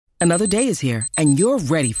Another day is here, and you're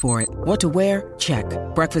ready for it. What to wear? Check.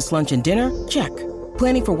 Breakfast, lunch, and dinner? Check.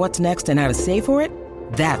 Planning for what's next and how to save for it?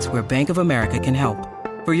 That's where Bank of America can help.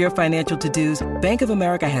 For your financial to-dos, Bank of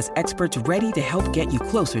America has experts ready to help get you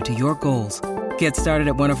closer to your goals. Get started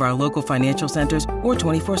at one of our local financial centers or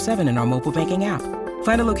 24/7 in our mobile banking app.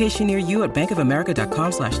 Find a location near you at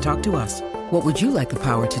bankofamerica.com/talktous. What would you like the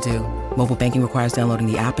power to do? Mobile banking requires downloading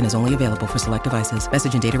the app and is only available for select devices.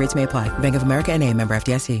 Message and data rates may apply. Bank of America N.A., member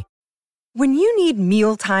FDIC. When you need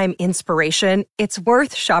mealtime inspiration, it's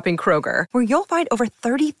worth shopping Kroger, where you'll find over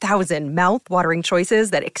 30,000 mouth-watering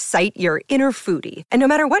choices that excite your inner foodie. And no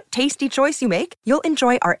matter what tasty choice you make, you'll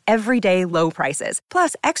enjoy our everyday low prices,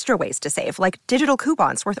 plus extra ways to save, like digital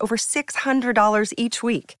coupons worth over $600 each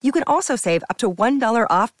week. You can also save up to $1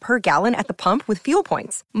 off per gallon at the pump with fuel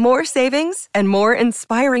points. More savings and more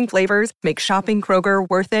inspiring flavors make shopping Kroger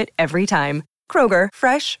worth it every time. Kroger,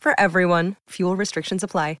 fresh for everyone. Fuel restrictions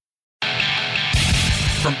apply.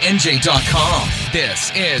 From NJ.com,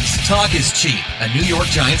 this is Talk is Cheap, a New York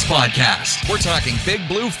Giants podcast. We're talking Big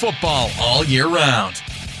Blue football all year round.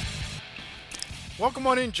 Welcome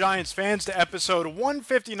on in, Giants fans, to episode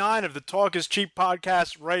 159 of the Talk is Cheap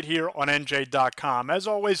podcast right here on NJ.com. As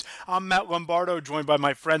always, I'm Matt Lombardo, joined by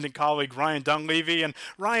my friend and colleague Ryan Dunleavy. And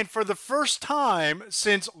Ryan, for the first time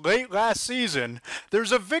since late last season,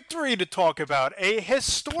 there's a victory to talk about, a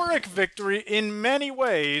historic victory in many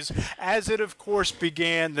ways, as it, of course,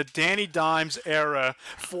 began the Danny Dimes era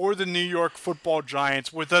for the New York Football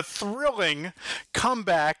Giants with a thrilling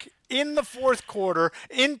comeback in the fourth quarter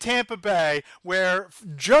in Tampa Bay, where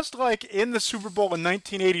just like in the Super Bowl in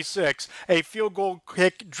 1986, a field goal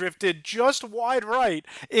kick drifted just wide right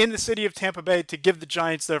in the city of Tampa Bay to give the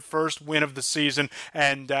Giants their first win of the season.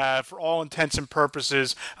 And for all intents and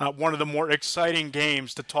purposes, one of the more exciting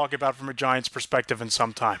games to talk about from a Giants perspective in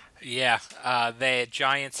some time. Yeah, the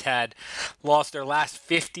Giants had lost their last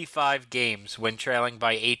 55 games when trailing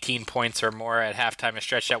by 18 points or more at halftime, a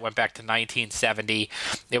stretch that went back to 1970.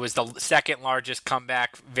 It was the second largest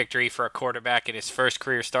comeback victory for a quarterback in his first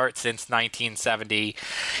career start since 1970.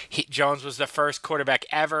 Jones was the first quarterback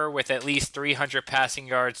ever with at least 300 passing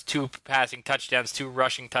yards, 2 passing touchdowns, 2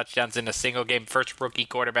 rushing touchdowns in a single game. First rookie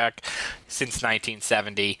quarterback since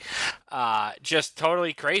 1970. Just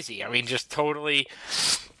totally crazy. I mean, just totally...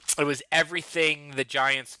 It was everything the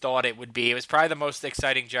Giants thought it would be. It was probably the most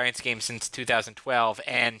exciting Giants game since 2012,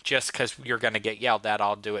 and just because you're going to get yelled at,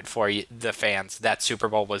 I'll do it for you, the fans. That Super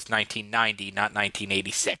Bowl was 1990, not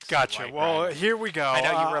 1986. Gotcha. Like, well, Ryan. Here we go. I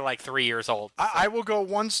know you were like 3 years old. So. I will go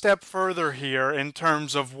one step further here in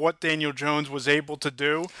terms of what Daniel Jones was able to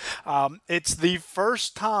do. It's the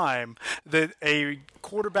first time that a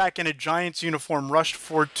quarterback in a Giants uniform rushed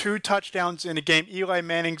for 2 touchdowns in a game. Eli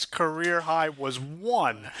Manning's career high was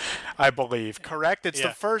 1, I believe. Correct? It's the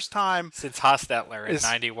first time since Hostetler in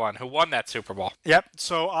 91, who won that Super Bowl. Yep.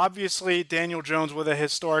 So obviously Daniel Jones with a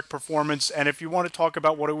historic performance. And if you want to talk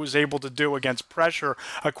about what he was able to do against pressure,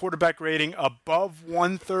 a quarterback rating above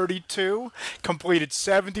 132, completed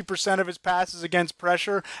 70% of his passes against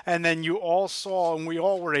pressure. And then you all saw, and we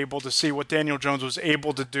all were able to see what Daniel Jones was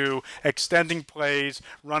able to do, extending plays,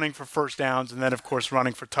 running for first downs, and then, of course,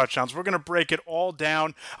 running for touchdowns. We're going to break it all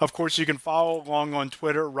down. Of course, you can follow along on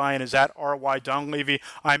Twitter. Ryan is at RY Dunleavy.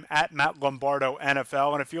 I'm at Matt Lombardo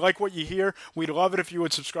NFL. And if you like what you hear, we'd love it if you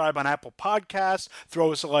would subscribe on Apple Podcasts,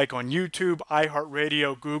 throw us a like on YouTube,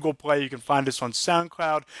 iHeartRadio, Google Play. You can find us on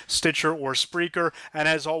SoundCloud, Stitcher, or Spreaker. And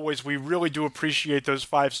as always, we really do appreciate those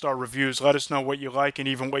 5-star reviews. Let us know what you like and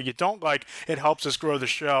even what you don't like. It helps us grow the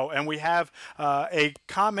show. And we have a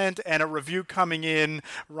comment and a review coming in,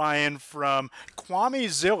 Ryan, from Kwame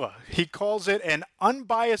Zilla. He calls it an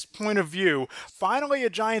unbiased point of view. Finally, a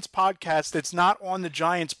Giants podcast that's not on the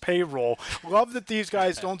Giants payroll. Love that these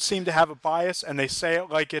guys don't seem to have a bias and they say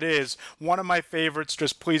it like it is. One of my favorites.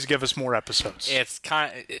 Just please give us more episodes. It's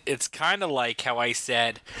kind of like how I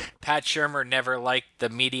said Pat Shurmur never liked the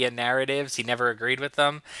media narratives. He never agreed with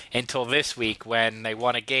them until this week when they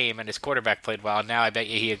won a game and his quarterback played well. Now I bet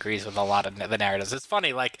you he agrees with a lot of the narratives. It's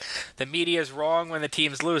funny, like the media's wrong when the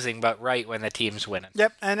team's losing, but right when the team's winning.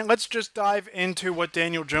 Yep, and let's just dive into what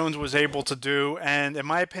Daniel Jones was able to do. And in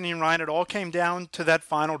my opinion, Ryan, it all came down to that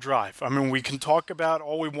final drive. I mean, we can talk about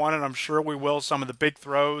all we want, and I'm sure we will, some of the big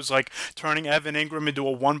throws, like turning Evan Ingram into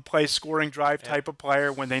a one-play scoring drive type of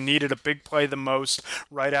player when they needed a big play the most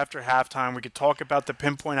right after halftime. We could talk about the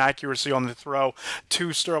pinpoint accuracy on the throw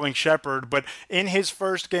to Sterling Shepard, but in his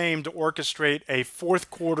first game to orchestrate a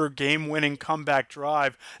fourth-quarter game-winning comeback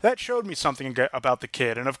drive, that showed me something about the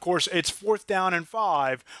kid. And, of course, it's 4th down and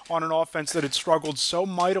 5 on an offense that had struggled so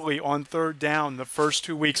mightily on 3rd down the first first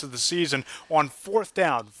 2 weeks of the seaon. On fourth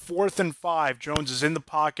down, 4th and 5, Jones is in the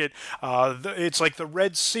pocket. It's like the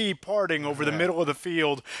Red Sea parting over the middle of the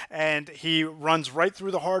field, and he runs right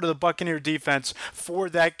through the heart of the Buccaneer defense for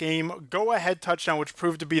that game. Go-ahead touchdown, which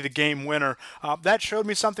proved to be the game winner. That showed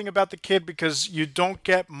me something about the kid because you don't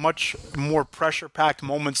get much more pressure-packed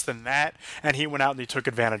moments than that, and he went out and he took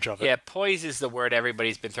advantage of it. Yeah, poise is the word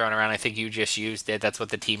everybody's been throwing around. I think you just used it. That's what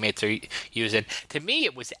the teammates are using. To me,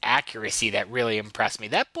 it was accuracy that really impressed me.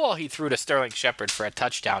 That ball he threw to Sterling Shepard for a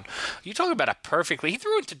touchdown, you talk about he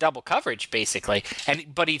threw into double coverage, basically,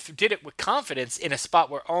 but he did it with confidence in a spot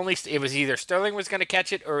where only it was either Sterling was going to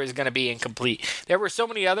catch it or it was going to be incomplete. There were so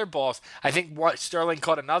many other balls. I think Sterling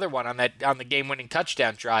caught another one on the game-winning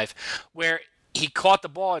touchdown drive where he caught the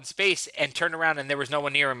ball in space and turned around and there was no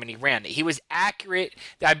one near him and he ran. He was accurate.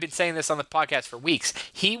 I've been saying this on the podcast for weeks.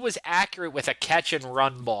 He was accurate with a catch and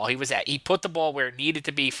run ball. He put the ball where it needed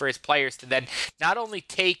to be for his players to then not only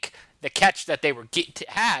take the catch that they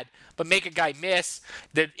had, but make a guy miss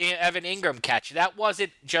the Evan Ingram catch. That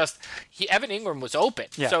wasn't just Evan Ingram was open.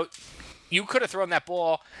 Yeah. So you could have thrown that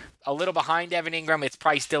ball a little behind Evan Ingram. It's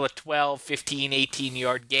probably still a 12, 15,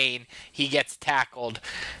 18-yard gain. He gets tackled.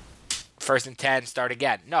 1st and 10, start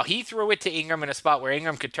again. No, he threw it to Ingram in a spot where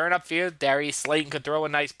Ingram could turn upfield. Darius Slayton could throw a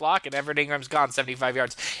nice block, and Everett Ingram's gone 75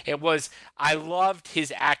 yards. I loved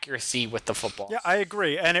his accuracy with the football. Yeah, I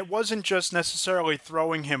agree. And it wasn't just necessarily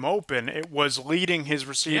throwing him open. It was leading his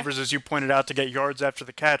receivers, as you pointed out, to get yards after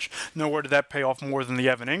the catch. Nowhere did that pay off more than the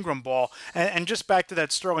Evan Ingram ball. And just back to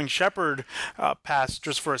that Sterling Shepard pass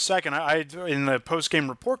just for a second, I in the post-game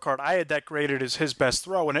report card, I had that graded as his best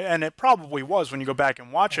throw, and it probably was when you go back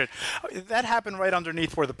and watch it. That happened right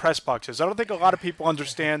underneath where the press box is. I don't think a lot of people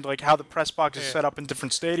understand how the press box is set up in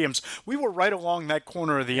different stadiums. We were right along that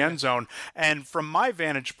corner of the end zone, and from my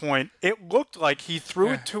vantage point, it looked like he threw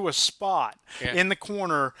it to a spot in the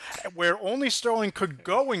corner where only Sterling could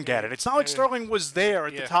go and get it. It's not like Sterling was there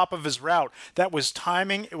at the top of his route. That was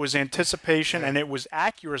timing, it was anticipation, and it was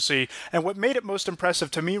accuracy. And what made it most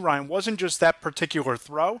impressive to me, Ryan, wasn't just that particular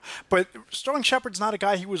throw, but Sterling Shepard's not a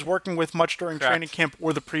guy he was working with much during training camp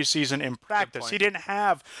or the preseason in practice. He didn't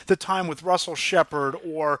have the time with Russell Shepard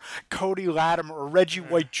or Cody Latimer or Reggie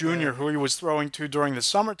White Jr., who he was throwing to during the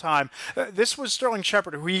summertime. This was Sterling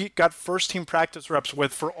Shepard, who he got first-team practice reps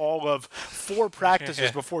with for all of 4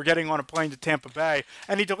 practices before getting on a plane to Tampa Bay,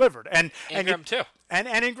 and he delivered. And Ingram, too. And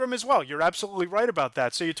Ingram as well. You're absolutely right about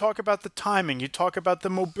that. So you talk about the timing, you talk about the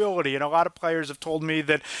mobility, and a lot of players have told me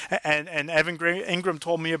that, and Evan Ingram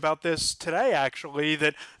told me about this today, actually,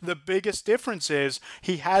 that the biggest difference is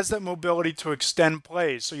he has that mobility to extend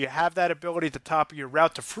plays. So you have that ability at the top of your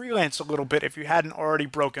route to freelance a little bit if you hadn't already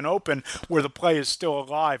broken open where the play is still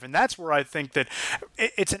alive. And that's where I think that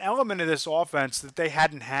it's an element of this offense that they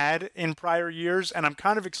hadn't had in prior years, and I'm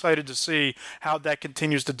kind of excited to see how that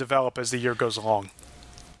continues to develop as the year goes along.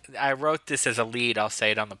 I wrote this as a lead. I'll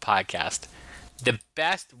say it on the podcast. The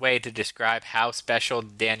best way to describe how special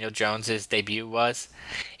Daniel Jones' debut was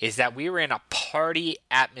is that we were in a party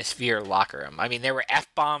atmosphere locker room. I mean, there were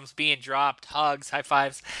F-bombs being dropped, hugs, high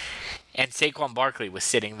fives, and Saquon Barkley was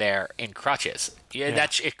sitting there in crutches.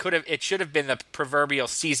 It should have been the proverbial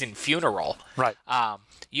season funeral. Right.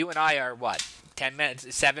 You and I are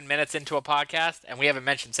 7 minutes into a podcast, and we haven't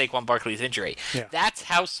mentioned Saquon Barkley's injury. Yeah. That's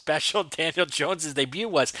how special Daniel Jones' debut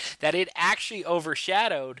was, that it actually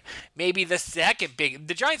overshadowed maybe the second big.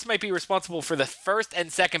 The Giants might be responsible for the first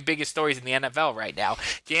and second biggest stories in the NFL right now.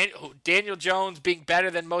 Daniel Jones being better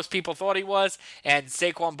than most people thought he was, and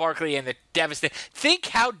Saquon Barkley and the devastating. Think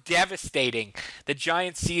how devastating the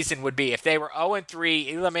Giants season would be if they were 0-3,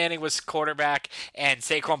 Eli Manning was quarterback, and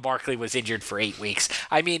Saquon Barkley was injured for 8 weeks.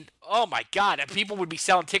 I mean, oh my God, people would be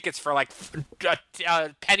selling tickets for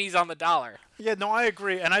pennies on the dollar. Yeah, no, I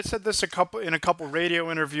agree. And I said this in a couple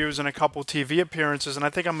radio interviews and a couple TV appearances, and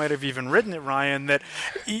I think I might have even written it, Ryan, that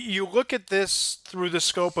you look at this through the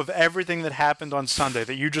scope of everything that happened on Sunday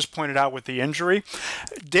that you just pointed out with the injury.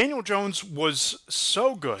 Daniel Jones was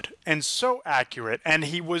so good and so accurate, and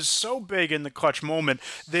he was so big in the clutch moment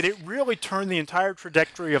that it really turned the entire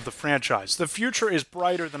trajectory of the franchise. The future is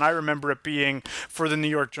brighter than I remember it being for the New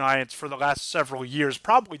York Giants for the last several years,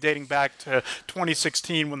 probably dating back to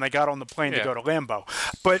 2016 when they got on the plane to go to Lambeau.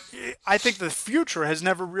 But I think the future has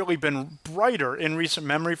never really been brighter in recent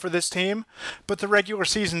memory for this team, but the regular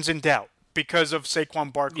season's in doubt. because of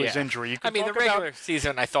Saquon Barkley's injury. I mean, the regular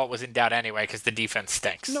season I thought was in doubt anyway because the defense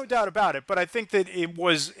stinks. No doubt about it, but I think that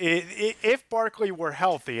if Barkley were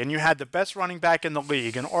healthy and you had the best running back in the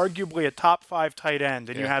league and arguably a top 5 tight end,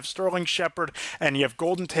 and you have Sterling Shepard and you have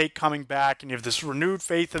Golden Tate coming back and you have this renewed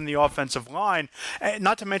faith in the offensive line,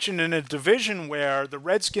 not to mention in a division where the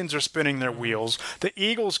Redskins are spinning their wheels, the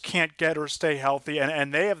Eagles can't get or stay healthy,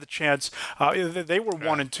 and they have the chance. They were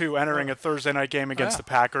 1-2 entering a Thursday night game against the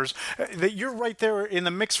Packers. That you're right there in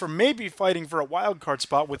the mix for maybe fighting for a wild card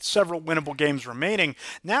spot with several winnable games remaining.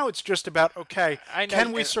 Now it's just about,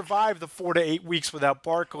 can we survive the 4 to 8 weeks without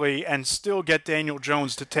Barkley and still get Daniel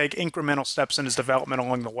Jones to take incremental steps in his development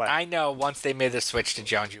along the way? I know once they made the switch to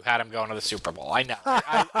Jones, you had him going to the Super Bowl. I know.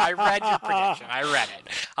 I read your prediction. I read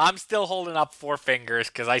it. I'm still holding up 4 fingers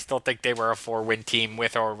because I still think they were a 4-win team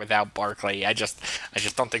with or without Barkley. I just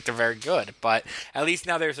don't think they're very good. But at least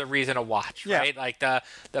now there's a reason to watch, right? Like the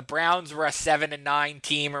Browns were a 7-9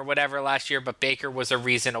 team or whatever last year, but Baker was a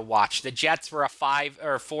reason to watch. The Jets were a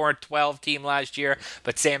 4-12 team last year,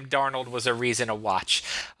 but Sam Darnold was a reason to watch.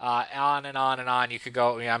 On and on and on. You could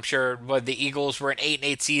go. I'm sure the Eagles were an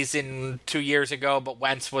 8-8 season 2 years ago, but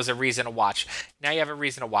Wentz was a reason to watch. Now you have a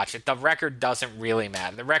reason to watch it. The record doesn't really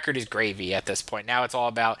matter. The record is gravy at this point. Now it's all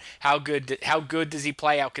about how good does he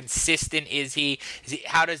play? How consistent is he?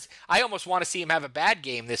 I almost want to see him have a bad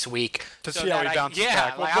game this week to see how he bounces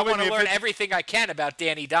back. Like I want to learn everything I can about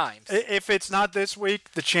Danny Dimes. If it's not this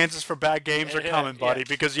week, the chances for bad games are coming, buddy,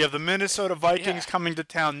 because you have the Minnesota Vikings coming to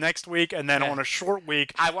town next week, and then on a short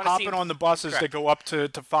week, hopping on the buses that go up to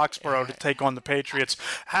Foxborough to take on the Patriots.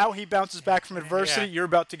 How he bounces back from adversity, you're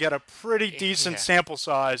about to get a pretty decent sample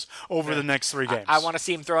size over the next 3 games. I want to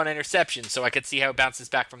see him throw an interception so I could see how he bounces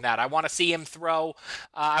back from that. I want to see him throw.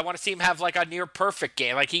 I want to see him have like a near perfect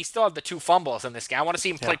game. Like he still had the 2 fumbles in this game. I want to see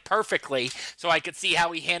him play perfectly so I could see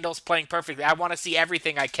how he handles playing perfectly. I want to see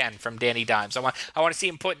everything I can from Danny Dimes. I want to see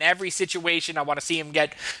him put in every situation. I want to see him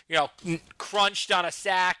get crunched on a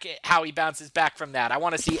sack. How he bounces back from that. I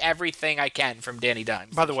want to see everything I can from Danny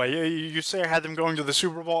Dimes. By the way, you say I had them going to the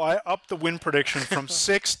Super Bowl. I upped the win prediction from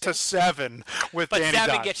 6 to 7 with Danny Dimes. But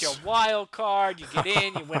 7 gets you a wild card. You get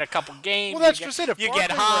in. You win a couple games. Well, that's just it. If you Barkley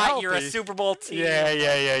get hot. healthy, You're a Super Bowl team. Yeah.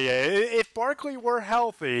 If Barkley were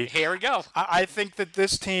healthy, here we go. I think that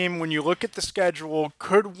this team, when you look at the schedule,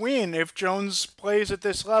 could win if Jones plays at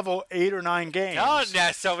this level 8 or 9 games. Oh, no.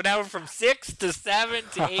 So now we're from 6 to 7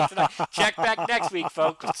 to 8 to 9. Check back next week,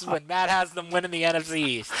 folks. This is when Matt has them winning the NFC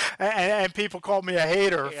East. And people called me a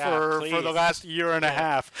hater for the last year and a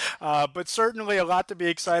half. But certainly a lot to be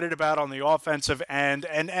excited about on the offensive end,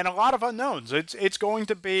 and a lot of unknowns. It's going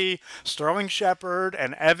to be Sterling Shepard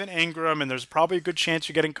and Evan Ingram, and there's probably a good chance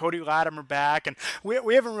you're getting Cody Latimer back. And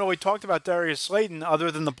we haven't really talked about Darius Slayton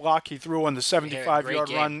other than the block he threw on the 75-yard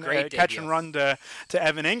run, catch and run to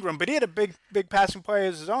Evan Ingram. But he had a big passing play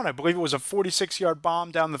of his own. I believe it was a 46-yard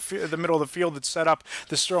bomb down the middle of the field that set up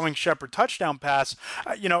the Sterling Shepard touchdown pass.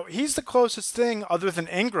 He's the closest thing other than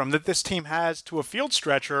Ingram that this team has to a field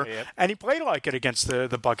stretcher, and he played like it against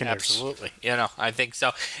the Buccaneers. Absolutely. I think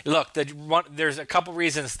so. Look, there's a couple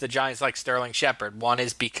reasons the Giants like Sterling Shepard. One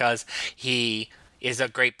is because he is a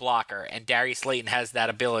great blocker, and Darius Slayton has that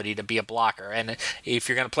ability to be a blocker. And if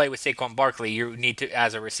you're going to play with Saquon Barkley, you need to,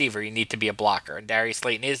 as a receiver, you need to be a blocker. And Darius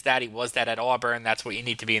Slayton is that. He was that at Auburn. That's what you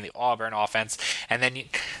need to be in the Auburn offense. And then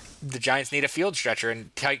the Giants need a field stretcher,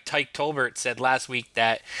 and Tyke Tolbert said last week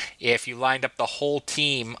that if you lined up the whole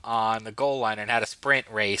team on the goal line and had a sprint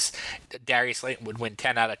race, Darius Slayton would win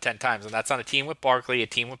 10 out of 10 times, and that's on a team with Barkley, a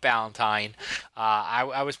team with Ballantyne.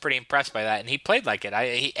 I was pretty impressed by that, and he played like it.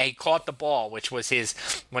 He caught the ball, which was his,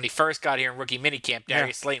 when he first got here in rookie minicamp,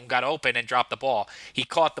 Darius Slayton got open and dropped the ball. He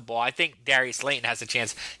caught the ball. I think Darius Slayton has a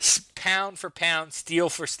chance, pound for pound, steal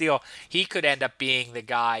for steal. He could end up being the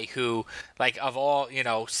guy who, like, of all,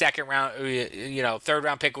 second round, third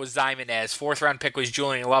round pick was Ximenez. Fourth round pick was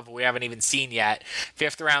Julian Love, who we haven't even seen yet.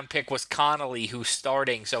 Fifth round pick was Connolly, who's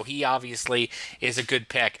starting, so he obviously is a good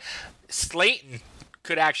pick. Slayton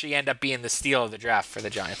could actually end up being the steal of the draft for the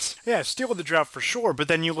Giants. Yeah, steal of the draft for sure, but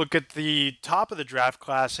then you look at the top of the draft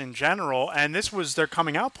class in general, and this was their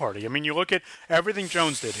coming out party. I mean, you look at everything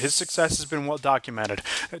Jones did. His success has been well documented.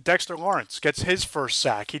 Dexter Lawrence gets his first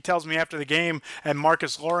sack. He tells me after the game, and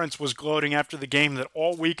Marcus Lawrence was gloating after the game, that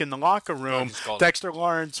all week in the locker room, Dexter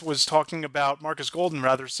Lawrence was talking about, Marcus Golden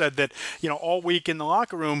rather, said that, all week in the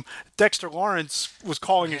locker room, Dexter Lawrence was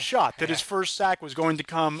calling his shot, that his first sack was going to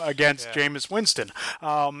come against Jameis Winston.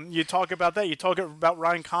 You talk about that. You talk about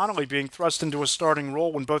Ryan Connolly being thrust into a starting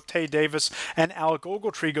role when both Tay Davis and Alec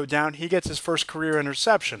Ogletree go down. He gets his first career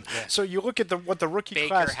interception. Yeah. So you look at what the rookie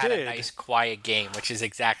class did. Baker had a nice, quiet game, which is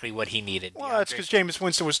exactly what he needed. Well, that's because Jameis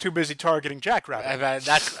Winston was too busy targeting Jackrabbit.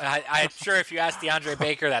 I'm sure if you ask DeAndre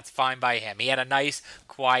Baker, that's fine by him. He had a nice,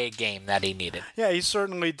 quiet game that he needed. Yeah, he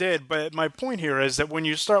certainly did. But my point here is that when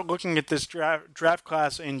you start looking at this draft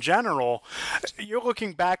class in general, you're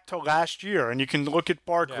looking back to last year, and you can look at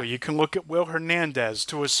Barkley, you can look at Will Hernandez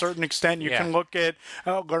to a certain extent, you can look at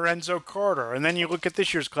Lorenzo Carter, and then you look at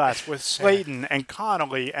this year's class with Slayton and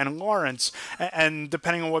Connolly and Lawrence, and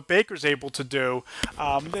depending on what Baker's able to do,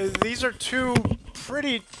 these are two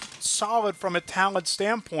pretty solid from a talent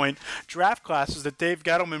standpoint draft classes that Dave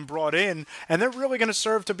Gettleman brought in, and they're really going to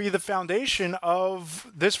serve to be the foundation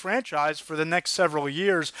of this franchise for the next several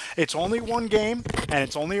years. It's only one game, and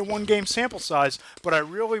it's only a one-game sample size, but I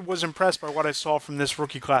really was impressed by what I saw from this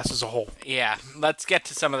rookie class as a whole. Yeah, let's get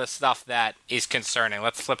to some of the stuff that is concerning.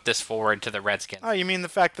 Let's flip this forward to the Redskins. Oh, you mean the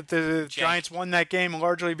fact that the Giants won that game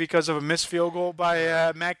largely because of a missed field goal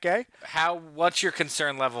by Matt Gay? What's your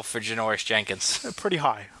concern level for Janoris Jenkins? Pretty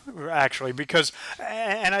high, actually, because,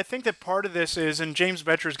 and I think that part of this is, and James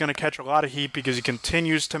Bettcher is going to catch a lot of heat because he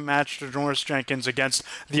continues to match Janoris Jenkins against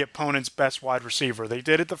the opponent's best wide receiver. They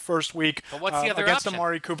did it the first week against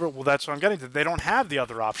Amari Cooper. Well, that's what I'm getting to. They don't have the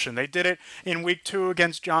other option. They did it in week 2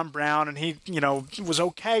 against John Brown, and he, was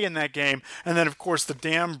okay in that game. And then, of course, the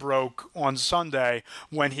dam broke on Sunday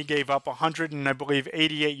when he gave up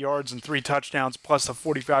 88 yards and 3 touchdowns plus a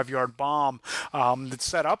 45-yard bomb that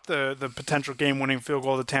set up the potential game-winning field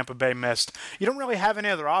goal that Tampa Bay missed. You don't really have any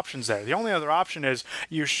other options there. The only other option is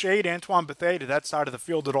you shade Antoine Bethea to that side of the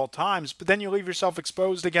field at all times, but then you leave yourself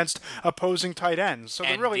exposed against opposing tight ends. So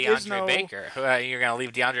there really is no... Baker. You're going to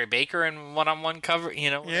leave DeAndre Baker in one-on-one cover?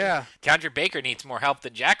 Yeah. DeAndre Baker needs more help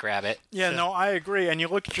than Jackrabbit. Yeah, no, I agree. And you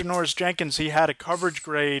look at Janoris Jenkins, he had a coverage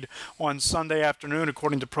grade on Sunday afternoon,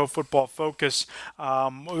 according to Pro Football Focus.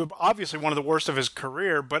 Obviously one of the worst of his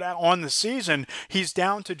career, but on the season, he's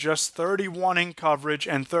down to just 31 in coverage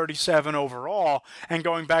and 37 overall. And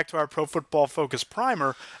going back to our Pro Football Focus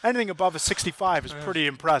primer, anything above a 65 is pretty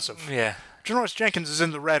impressive. Yeah. Janoris Jenkins is in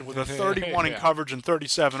the red with a 31 in coverage and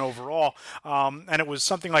 37 overall, and it was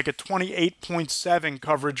something like a 28.7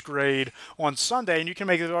 coverage grade on Sunday, and you can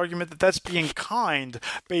make the argument that that's being kind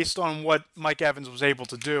based on what Mike Evans was able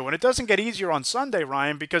to do. And it doesn't get easier on Sunday,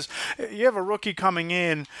 Ryan, because you have a rookie coming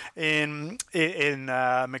in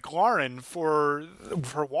McLaurin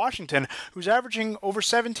for Washington who's averaging over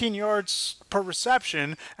 17 yards per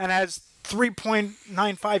reception and has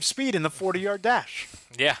 3.95 speed in the 40-yard dash.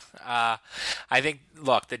 Yeah. I think,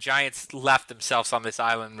 look, the Giants left themselves on this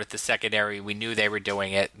island with the secondary. We knew they were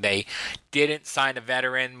doing it. They didn't sign a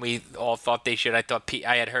veteran. We all thought they should.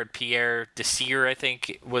 I had heard Pierre Desir, I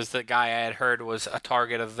think, was the guy I had heard was a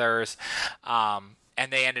target of theirs.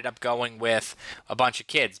 And they ended up going with a bunch of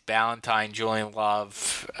kids, Ballantyne, Julian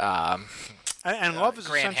Love, and Love has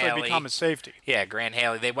Grant essentially Haley. become a safety. Yeah, Grant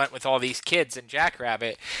Haley. They went with all these kids in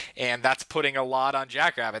Jackrabbit, and that's putting a lot on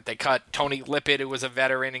Jackrabbit. They cut Tony Lippett, who was a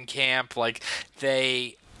veteran in camp.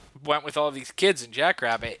 They went with all these kids in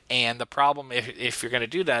Jackrabbit, and the problem, if you're going to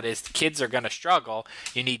do that, is the kids are going to struggle.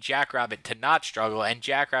 You need Jackrabbit to not struggle, and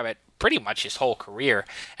Jackrabbit, pretty much his whole career,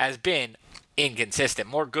 has been inconsistent,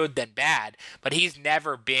 more good than bad, but he's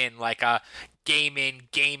never been like a game in,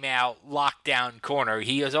 game out, lockdown corner.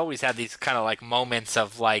 He has always had these kind of like moments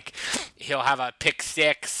of like he'll have a pick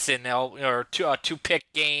six and a two pick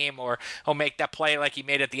game, or he'll make that play like he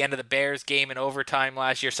made at the end of the Bears game in overtime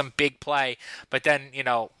last year, some big play, but then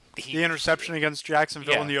the interception against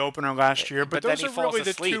Jacksonville in the opener last year. But those are really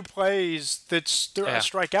the two plays that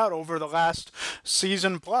strike out over the last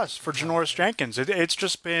season plus for Janoris Jenkins. It's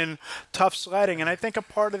just been tough sledding. And I think a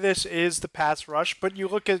part of this is the pass rush. But you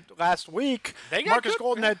look at last week, Marcus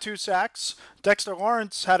Golden had 2 sacks. Dexter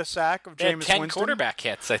Lawrence had a sack of Jameis Winston. 10 quarterback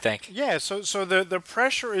hits, I think. Yeah, so the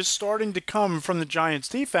pressure is starting to come from the Giants'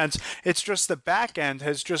 defense. It's just the back end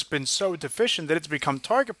has just been so deficient that it's become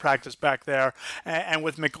target practice back there. And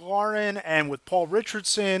with McLaurin and with Paul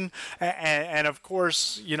Richardson and of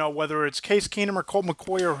course, whether it's Case Keenum or Colt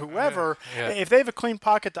McCoy or whoever, if they have a clean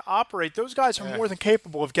pocket to operate, those guys are more than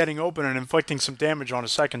capable of getting open and inflicting some damage on a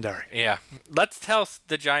secondary. Yeah. Let's tell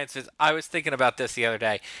the Giants, I was thinking about this the other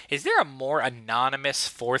day, is there a more anonymous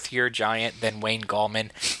fourth-year Giant than Wayne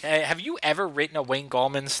Gallman? Have you ever written a Wayne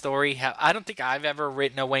Gallman story? I don't think I've ever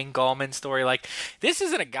written a Wayne Gallman story. Like, this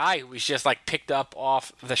isn't a guy who was just like picked up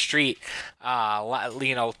off the street,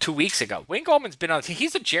 2 weeks ago. Wayne Gallman's been on.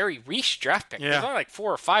 He's a Jerry Reese draft pick. There's only like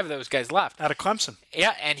 4 or 5 of those guys left out of Clemson.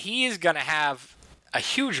 Yeah, and he is going to have a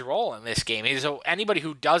huge role in this game. So anybody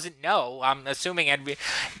who doesn't know, I'm assuming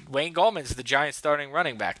Wayne Gallman's the Giants starting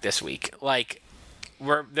running back this week. Like,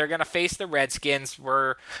 they're going to face the Redskins.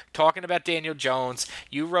 We're talking about Daniel Jones.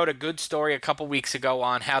 You wrote a good story a couple weeks ago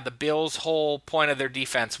on how the Bills' whole point of their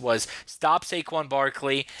defense was stop Saquon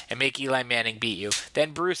Barkley and make Eli Manning beat you.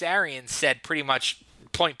 Then Bruce Arians said pretty much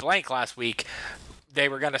point blank last week they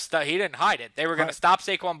were going to he didn't hide it. They were going to stop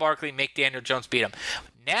Saquon Barkley and make Daniel Jones beat him.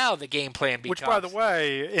 Now the game plan becomes... Which, by the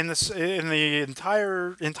way, in the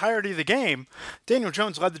entirety of the game, Daniel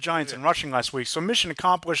Jones led the Giants in rushing last week. So mission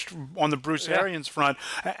accomplished on the Bruce Arians front.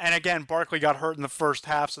 And again, Barkley got hurt in the first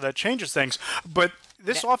half, so that changes things. But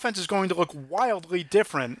this offense is going to look wildly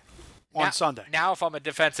different on Sunday. Now, if I'm a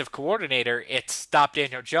defensive coordinator, it's stop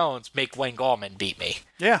Daniel Jones, make Wayne Gallman beat me.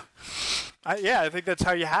 Yeah. I think that's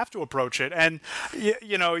how you have to approach it. And,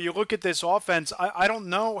 you look at this offense, I don't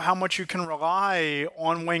know how much you can rely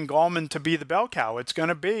on Wayne Gallman to be the bell cow. It's going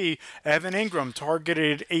to be Evan Ingram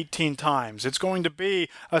targeted 18 times. It's going to be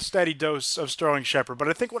a steady dose of Sterling Shepard. But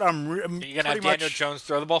I think what I'm You're going to have Daniel Jones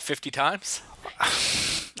throw the ball 50 times?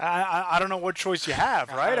 I don't know what choice you have,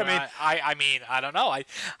 right? I don't know.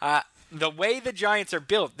 The way the Giants are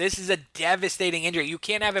built, this is a devastating injury. You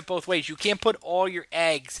can't have it both ways. You can't put all your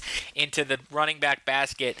eggs into the running back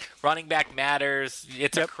basket. Running back matters.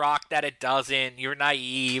 It's a crock that it doesn't. You're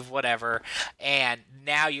naive, whatever. And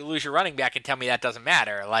now you lose your running back and tell me that doesn't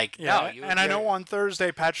matter. No. I know on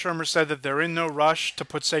Thursday, Pat Shurmur said that they're in no rush to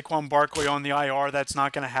put Saquon Barkley on the IR. That's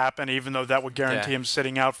not going to happen, even though that would guarantee him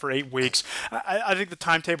sitting out for 8 weeks. I think the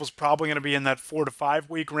timetable is probably going to be in that 4 to 5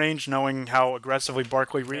 week range, knowing how aggressively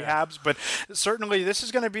Barkley rehabs. But certainly this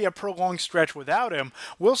is going to be a prolonged stretch without him.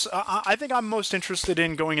 I think I'm most interested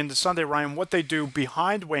in going into Sunday, Ryan, what they do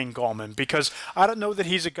behind Wayne Gallman, because I don't know that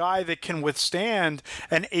he's a guy that can withstand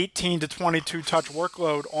an 18 to 22 touch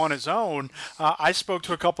workload on his own. I spoke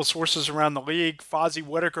to a couple sources around the league. Fozzie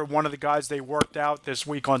Whitaker, one of the guys they worked out this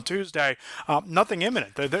week on Tuesday, nothing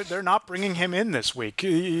imminent. They're not bringing him in this week.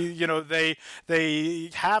 They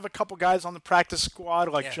have a couple guys on the practice squad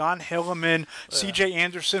like John Hilliman, C.J.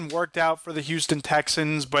 Anderson worked out for the Houston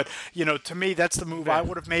Texans, but to me that's the move I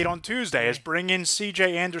would have made on Tuesday, is bring in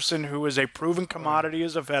C.J. Anderson, who is a proven commodity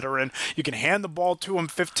as a veteran. You can hand the ball to him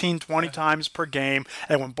 15, 20 times per game,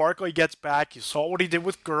 and when Barkley gets back, you saw what he did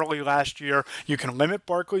with Gurley last year. You can limit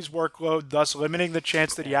Barkley's workload, thus limiting the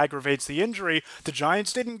chance that he aggravates the injury. The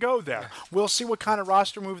Giants didn't go there. We'll see what kind of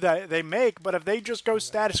roster move that they make, but if they just go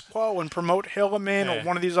status quo and promote Hilliman or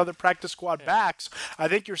one of these other practice squad backs, I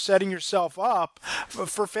think you're setting yourself up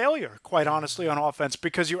for failure, quite honestly, on offense,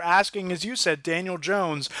 because you're asking, as you said, Daniel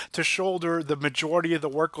Jones to shoulder the majority of the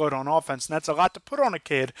workload on offense, and that's a lot to put on a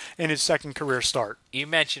kid in his second career start. You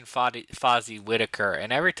mentioned Fozzie Whitaker,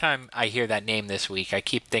 and every time I hear that name this week, I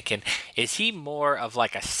keep thinking, is he more of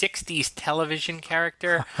like a 60s television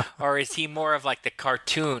character, or is he more of like the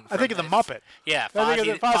cartoon? I think of the Muppet. Yeah, Fozzie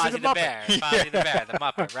the Bear. Fozzie the Bear, the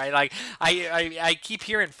Muppet, right? Like, I keep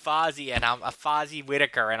hearing Fozzie, and I'm a Fozzie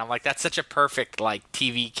Whitaker, and I'm like, that's such a perfect like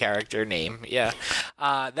TV character name. Yeah.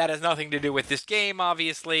 That has nothing to do with this game,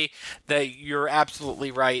 obviously. You're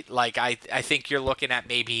absolutely right. Like, I think you're looking at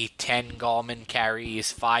maybe 10 Gallman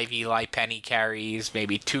carries, 5 Eli Penny carries,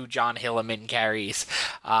 maybe 2 John Hilliman carries.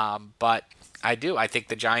 But I think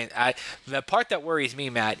the Giants... the part that worries me,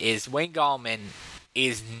 Matt, is Wayne Gallman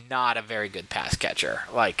is not a very good pass catcher.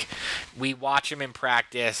 Like, we watch him in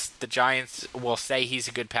practice. The Giants will say he's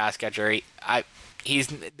a good pass catcher. He's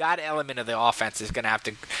that element of the offense is gonna have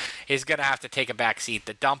to take a back seat.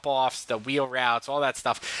 The dump offs, the wheel routes, all that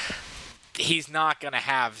stuff. He's not going to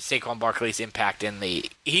have Saquon Barkley's impact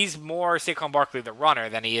he's more Saquon Barkley the runner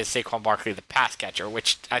than he is Saquon Barkley the pass catcher,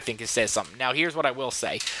 which I think says something. Now, here's what I will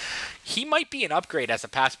say. He might be an upgrade as a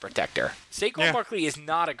pass protector. Saquon Barkley is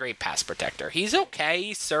not a great pass protector. He's okay,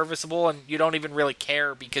 he's serviceable, and you don't even really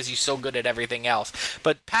care because he's so good at everything else.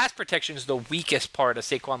 But pass protection is the weakest part of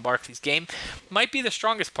Saquon Barkley's game. Might be the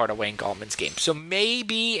strongest part of Wayne Gallman's game. So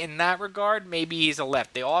maybe in that regard, maybe he's a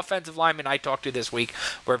left. The offensive linemen I talked to this week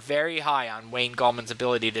were very high on Wayne Gallman's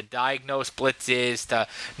ability to diagnose blitzes,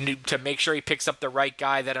 to make sure he picks up the right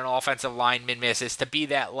guy that an offensive lineman misses, to be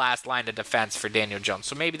that last line of defense for Daniel Jones.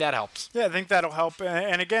 So maybe that helps. Yeah, I think that'll help.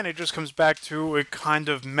 And again, it just comes back to it kind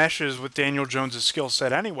of meshes with Daniel Jones' skill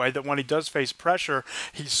set anyway, that when he does face pressure,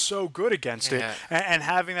 he's so good against it. And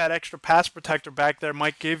having that extra pass protector back there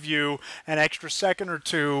might give you an extra second or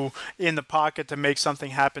two in the pocket to make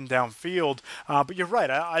something happen downfield. But you're right.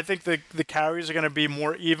 I think the carries are going to be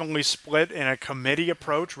more evenly split split in a committee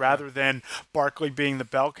approach rather than Barkley being the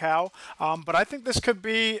bell cow. But I think this could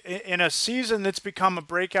be, in a season that's become a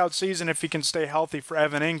breakout season, if he can stay healthy for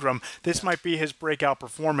Evan Ingram, this might be his breakout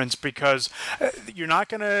performance, because you're not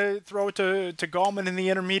going to throw it to Gallman in the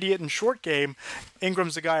intermediate and short game.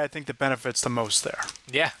 Ingram's the guy I think that benefits the most there.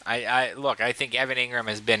 Yeah, I think Evan Ingram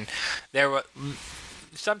has been there.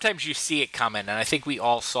 Sometimes you see it coming, and I think we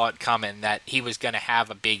all saw it coming, that he was going to have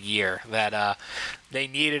a big year, that they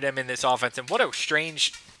needed him in this offense. And what a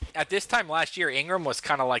strange, at this time last year, Ingram was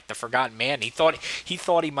kind of like the forgotten man. He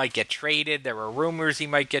thought he might get traded. There were rumors he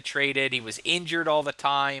might get traded. He was injured all the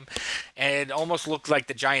time, and it almost looked like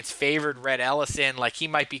the Giants favored Red Ellison, like he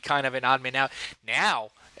might be kind of an odd man out. Now,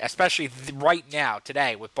 especially right now,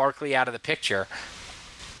 today, with Barkley out of the picture,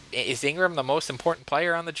 is Ingram the most important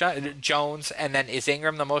player on the Jones, and then is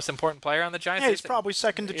Ingram the most important player on the Giants? Yeah, he's probably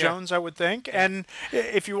second to Jones, I would think. Yeah. And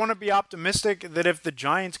if you want to be optimistic that if the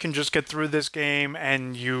Giants can just get through this game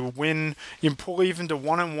and you win, you pull even to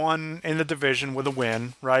 1-1 in the division with a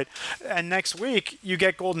win, right? And next week you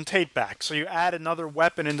get Golden Tate back, so you add another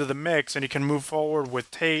weapon into the mix, and you can move forward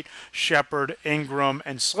with Tate, Shepard, Ingram,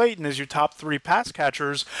 and Slayton as your top three pass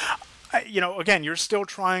catchers. Again, you're still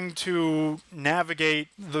trying to navigate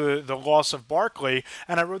the loss of Barkley,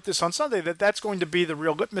 and I wrote this on Sunday that's going to be the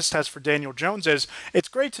real litmus test for Daniel Jones. Is it's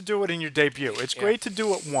great to do it in your debut. It's great to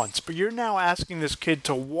do it once, but you're now asking this kid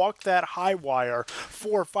to walk that high wire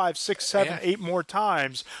 4, 5, 6, 7, 8 more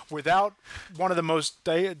times without one of the most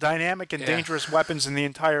dynamic and dangerous weapons in the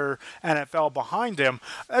entire NFL behind him.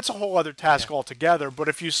 That's a whole other task altogether, but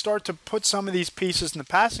if you start to put some of these pieces in the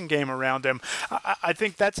passing game around him, I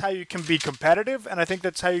think that's how you can be competitive, and I think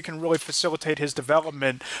that's how you can really facilitate his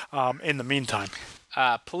development in the meantime.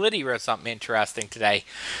 Politi wrote something interesting today.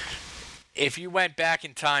 If you went back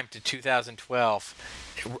in time to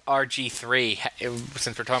 2012, RG3,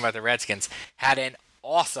 since we're talking about the Redskins, had an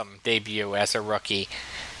awesome debut as a rookie.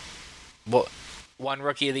 Well, won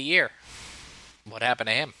Rookie of the Year. What happened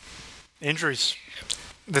to him? Injuries.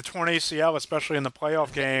 The torn ACL, especially in the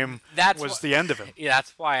playoff game, was the end of him. Yeah,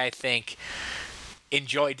 that's why I think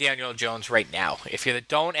enjoy Daniel Jones right now. If you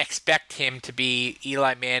don't expect him to be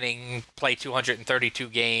Eli Manning, play 232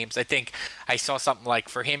 games, I think I saw something like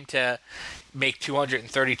for him to make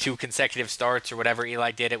 232 consecutive starts or whatever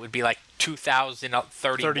Eli did, it would be like 2031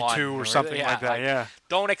 32 or something like that. Yeah.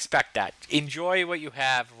 Don't expect that. Enjoy what you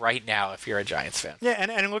have right now if you're a Giants fan. Yeah,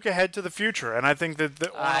 and look ahead to the future. And I think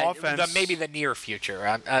that on offense, maybe the near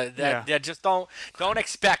future. Just don't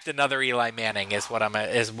expect another Eli Manning. Is what I'm.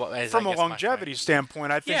 From a longevity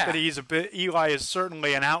standpoint, I think that he's a bit. Eli is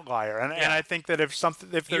certainly an outlier, and I think that if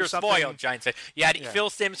there's you're something, spoiled, Giants fan. You had Phil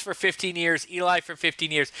Simms for 15 years, Eli for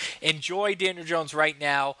 15 years. Enjoy Daniel Jones right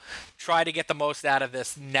now. Try to get the most out of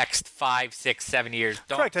this next 5, 6, 7 years.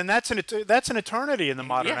 Correct, and that's an eternity in the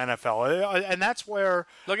modern NFL, and that's where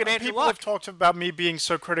look at Andrew people Luck. have talked about me being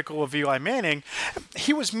so critical of Eli Manning.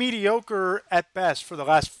 He was mediocre at best for the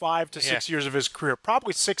last 5 to 6 years of his career.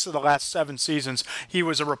 Probably 6 of the last 7 seasons, he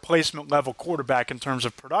was a replacement level quarterback in terms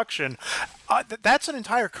of production. That's an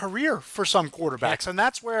entire career for some quarterbacks, and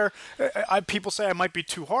that's where people say I might be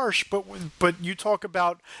too harsh, but you talk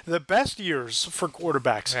about the best years for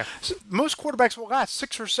quarterbacks. Yeah. Most quarterbacks will last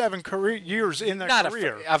 6 or 7 years in their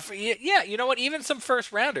career. You know what? Even some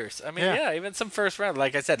first rounders. I mean, even some first rounders.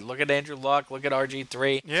 Like I said, look at Andrew Luck, look at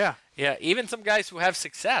RG3. Yeah, even some guys who have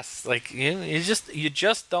success, like you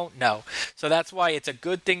just don't know. So that's why it's a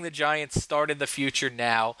good thing the Giants started the future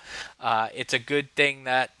now. It's a good thing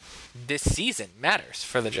that this season matters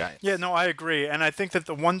for the Giants. Yeah, no, I agree, and I think that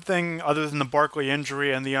the one thing other than the Barkley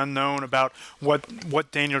injury and the unknown about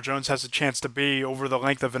what Daniel Jones has a chance to be over the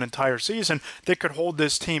length of an entire season that could hold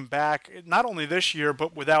this team back, not only this year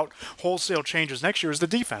but without wholesale changes next year, is the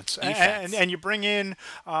defense. And you bring in,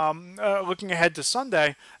 looking ahead to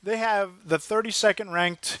Sunday, they have the 32nd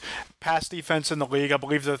ranked pass defense in the league. I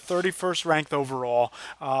believe the 31st ranked overall.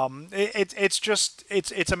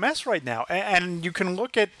 It's a mess right now, and you can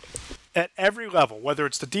look at every level, whether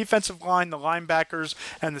it's the defensive line, the linebackers,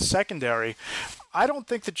 and the secondary. I don't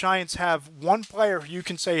think the Giants have one player who you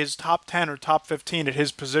can say is top 10 or top 15 at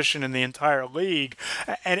his position in the entire league.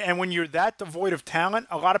 And when you're that devoid of talent,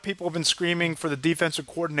 a lot of people have been screaming for the defensive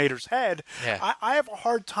coordinator's head. Yeah. I have a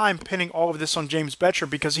hard time pinning all of this on James Bettcher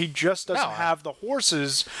because he just doesn't have the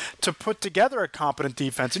horses to put together a competent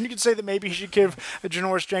defense. And you can say that maybe he should give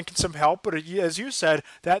Janoris Jenkins some help, but as you said,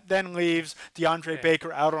 that then leaves DeAndre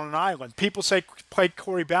Baker out on an island. People say play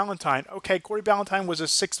Corey Ballantyne. Okay, Corey Ballantyne was a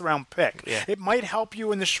 6th-round pick. Yeah. It might might help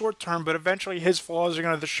you in the short term, but eventually his flaws are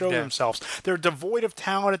going to show themselves. They're devoid of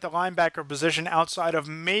talent at the linebacker position outside of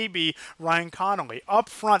maybe Ryan Connolly. Up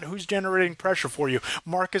front, who's generating pressure for you?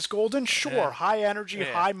 Marcus Golden? Sure. High energy,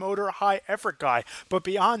 high motor, high effort guy. But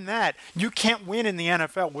beyond that, you can't win in the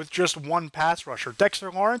NFL with just one pass rusher.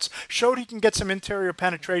 Dexter Lawrence showed he can get some interior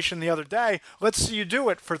penetration the other day. Let's see you do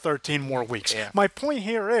it for 13 more weeks. My point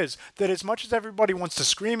here is that as much as everybody wants to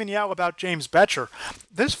scream and yell about James Bettcher,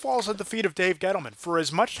 this falls at the feet of Dave Gettleman. For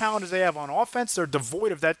as much talent as they have on offense, they're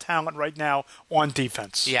devoid of that talent right now on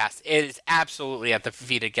defense. Yes, it is absolutely at the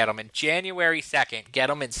feet of Gettleman. January 2nd,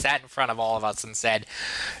 Gettleman sat in front of all of us and said,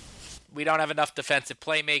 we don't have enough defensive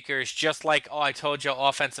playmakers. Just like, I told you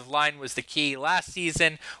offensive line was the key last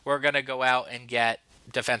season, we're going to go out and get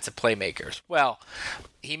defensive playmakers. Well,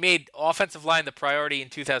 he made offensive line the priority in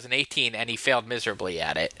 2018, and he failed miserably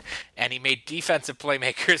at it. And he made defensive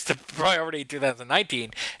playmakers the priority in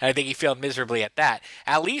 2019, and I think he failed miserably at that.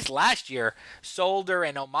 At least last year, Solder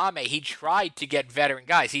and Omame, he tried to get veteran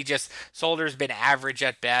guys. Solder's been average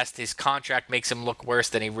at best. His contract makes him look worse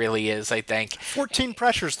than he really is, I think. 14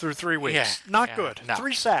 pressures through 3 weeks. Not good. No.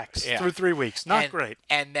 3 sacks through 3 weeks. Not great.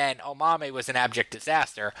 And then Omame was an abject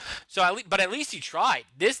disaster. But at least he tried.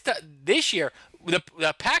 This year, the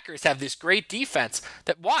Packers have this great defense.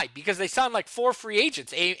 Why? Because they signed like 4 free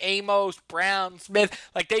agents. Amos, Brown, Smith.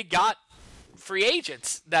 Like, they got free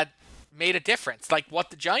agents that made a difference, like what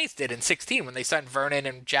the Giants did in 16 when they signed Vernon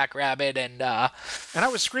and Jack Rabbit and I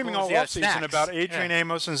was screaming all offseason about Adrian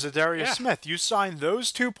Amos and Zadarius Smith. You sign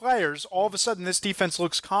those 2 players, all of a sudden this defense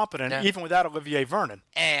looks competent, even without Olivier Vernon.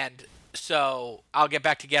 And so I'll get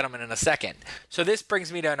back to Gettleman in a second. So this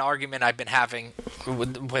brings me to an argument I've been having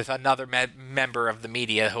with another member of the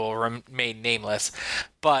media who will remain nameless,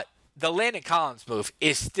 but the Landon Collins move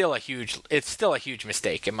is still a huge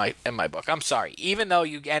mistake in my book. I'm sorry. Even though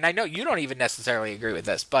and I know you don't even necessarily agree with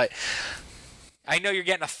this, but I know you're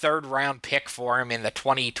getting a 3rd round pick for him in the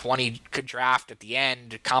 2020 draft at the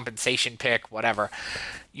end, compensation pick, whatever.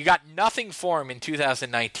 You got nothing for him in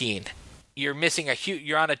 2019. You're missing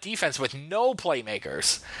you're on a defense with no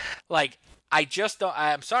playmakers. Like,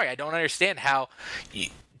 I'm sorry, I don't understand how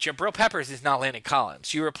Jabril Peppers is not Landon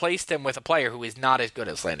Collins. You replaced him with a player who is not as good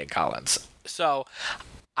as Landon Collins. So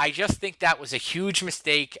I just think that was a huge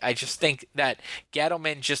mistake. I just think that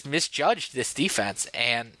Gettleman just misjudged this defense,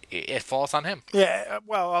 and it falls on him. Yeah,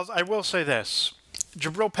 well, I will say this.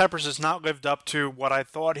 Jabril Peppers has not lived up to what I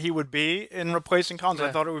thought he would be in replacing Collins. I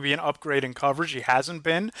thought it would be an upgrade in coverage. He hasn't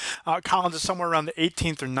been. Collins is somewhere around the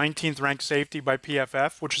 18th or 19th ranked safety by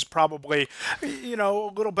PFF, which is probably, a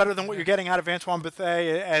little better than what you're getting out of Antoine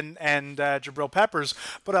Bethea and Jabril Peppers.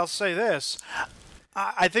 But I'll say this.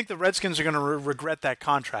 I think the Redskins are going to regret that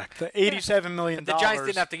contract. The $87 million. The Giants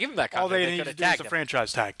didn't have to give him that contract. All they need to do is the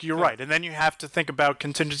franchise tag. You're right. And then you have to think about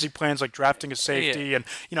contingency plans like drafting a safety and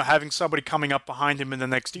having somebody coming up behind him in the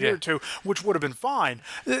next year or two, which would have been fine.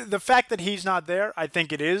 The fact that he's not there, I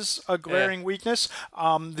think it is a glaring weakness.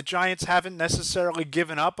 The Giants haven't necessarily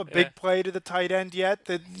given up a big play to the tight end yet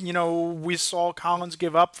that, we saw Collins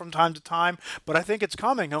give up from time to time. But I think it's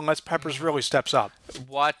coming unless Peppers really steps up.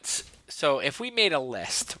 So if we made a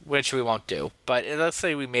list, which we won't do, but let's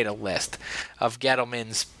say we made a list of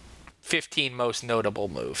Gettleman's 15 most notable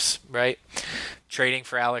moves, right? Trading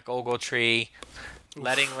for Alec Ogletree,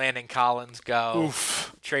 letting Landon Collins go,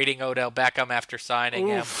 trading Odell Beckham after signing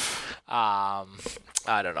him. I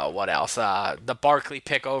don't know what else. The Barkley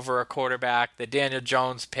pick over a quarterback, the Daniel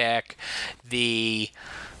Jones pick, the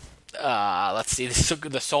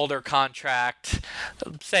Solder contract.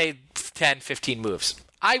 Say 10, 15 moves.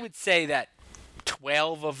 I would say that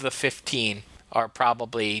 12 of the 15 are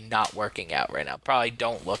probably not working out right now. Probably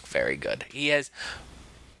don't look very good. He has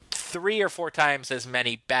 3 or 4 times as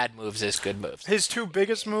many bad moves as good moves. His 2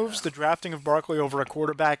 biggest moves, the drafting of Barkley over a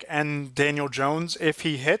quarterback and Daniel Jones, if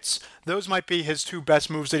he hits, those might be his 2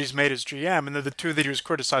 best moves that he's made as GM, and they're the 2 that he was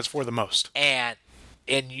criticized for the most. And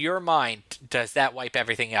in your mind, does that wipe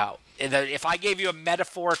everything out? If I gave you a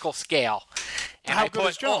metaphorical scale, and how good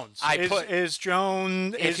is Jones? Is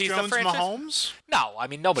Jones Mahomes? No, I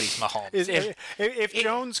mean nobody's Mahomes. If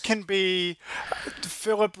Jones can be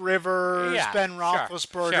Phillip Rivers, Ben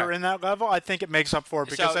Roethlisberger in that level, I think it makes up for it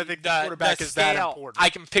because I think the quarterback is that important. I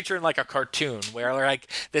can picture in like a cartoon where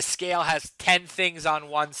like the scale has 10 things on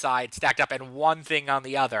one side stacked up and 1 thing on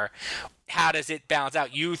the other. How does it balance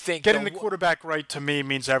out? You think getting the quarterback right to me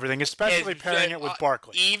means everything, especially pairing it with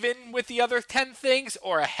Barkley. Even with the other 10 things,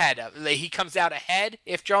 or ahead of? He comes out ahead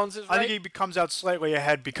if Jones is right? I think he comes out slightly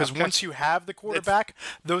ahead because once you have the quarterback quarterback,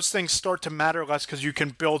 those things start to matter less because you can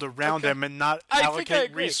build around him and not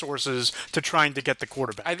allocate resources to trying to get the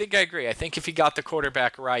quarterback. I think I agree. I think if he got the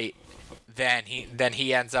quarterback right, then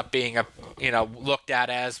he ends up being looked at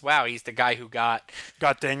as, wow, he's the guy who got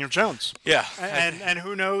Daniel Jones. Yeah. And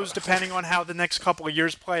who knows, depending on how the next couple of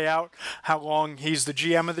years play out, how long he's the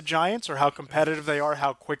GM of the Giants or how competitive they are,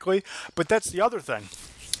 how quickly. But that's the other thing.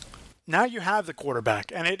 Now you have the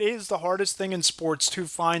quarterback, and it is the hardest thing in sports to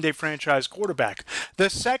find a franchise quarterback. The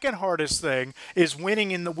second hardest thing is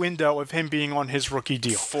winning in the window of him being on his rookie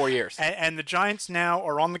deal. 4 years. And the Giants now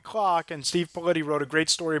are on the clock, and Steve Politti wrote a great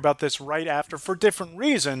story about this right after, for different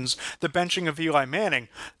reasons, the benching of Eli Manning.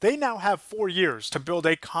 They now have 4 years to build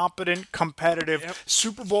a competent, competitive,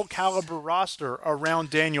 Super Bowl caliber roster around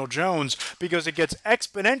Daniel Jones, because it gets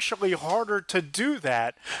exponentially harder to do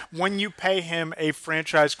that when you pay him a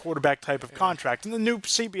franchise quarterback type of contract. And the new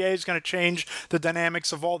CBA is going to change the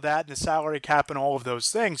dynamics of all that, and the salary cap and all of those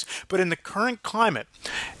things. But in the current climate,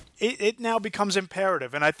 it now becomes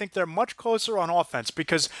imperative, and I think they're much closer on offense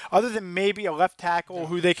because other than maybe a left tackle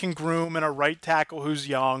who they can groom and a right tackle who's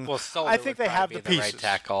young, I think they have the pieces. Right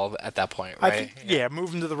tackle at that point, right?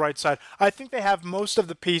 Move him to the right side. I think they have most of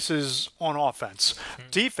the pieces on offense.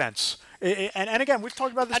 Defense. And again, we've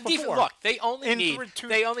talked about this before. Look, they only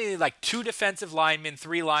need like 2 defensive linemen,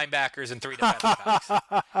 3 linebackers, and 3 defensive backs.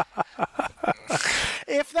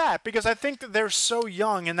 If that, because I think that they're so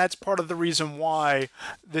young, and that's part of the reason why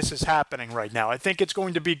this is happening right now. I think it's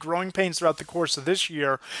going to be growing pains throughout the course of this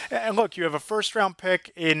year. And look, you have a first-round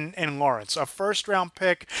pick in Lawrence, a first-round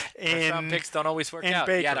pick in First-round picks don't always work out.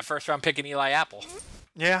 Baker. You had a first-round pick in Eli Apple.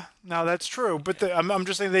 Yeah, no, that's true. But I'm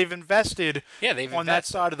just saying they've invested on that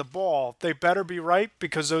side of the ball. They better be right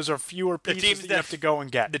because those are fewer pieces that you have to go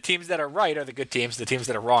and get. The teams that are right are the good teams. The teams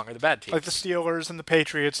that are wrong are the bad teams. Like the Steelers and the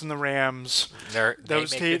Patriots and the Rams.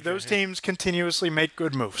 Those teams continuously make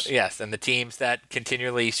good moves. Yes, and the teams that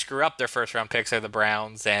continually screw up their first-round picks are the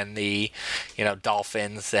Browns and the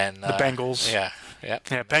Dolphins and the Bengals. Yeah.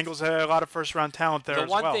 Bengals had a lot of first-round talent there as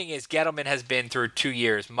well. The one thing is Gettleman has been through 2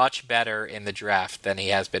 years much better in the draft than he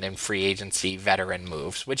has been in free agency veteran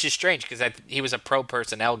moves, which is strange because he was a pro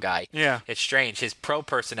personnel guy. Yeah. It's strange. His pro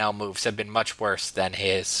personnel moves have been much worse than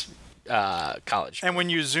his college. And when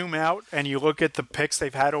you zoom out and you look at the picks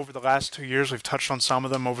they've had over the last 2 years, we've touched on some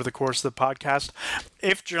of them over the course of the podcast.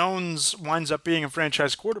 If Jones winds up being a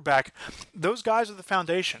franchise quarterback, those guys are the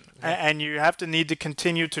foundation. And you have to need to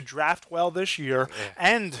continue to draft well this year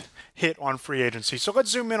and hit on free agency. So let's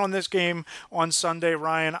zoom in on this game on Sunday,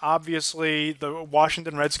 Ryan. Obviously, the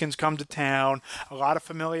Washington Redskins come to town. A lot of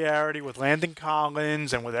familiarity with Landon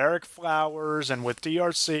Collins and with Eric Flowers and with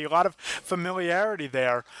DRC. A lot of familiarity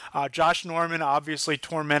there. Josh Norman obviously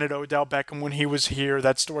tormented Odell Beckham when he was here.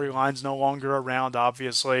 That storyline's no longer around,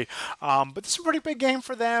 obviously. But this is a pretty big game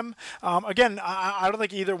for them. Again, I don't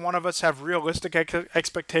think either one of us have realistic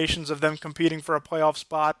expectations of them competing for a playoff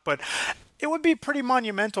spot, but it would be pretty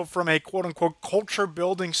monumental from a quote-unquote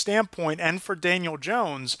culture-building standpoint and for Daniel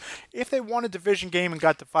Jones if they won a division game and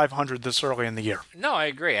got to 500 this early in the year. No, I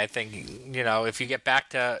agree. I think, if you get back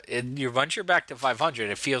to once you're back to 500,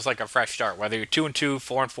 it feels like a fresh start. Whether you're 2-2,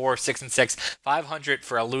 4-4, 6-6, 500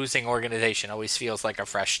 for a losing organization always feels like a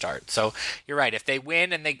fresh start. So you're right. If they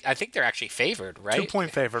win, and I think they're actually favored, right? 2-point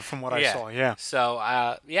favorite from what I saw, yeah. So,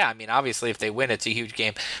 obviously if they win, it's a huge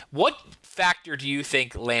game. What factor do you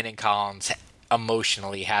think Landon Collins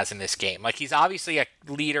emotionally has in this game? Like, he's obviously a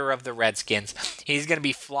leader of the Redskins. He's going to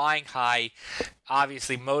be flying high,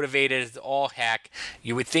 obviously motivated as all heck.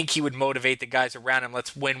 You would think he would motivate the guys around him.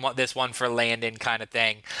 Let's win this one for Landon kind of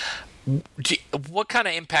thing. What kind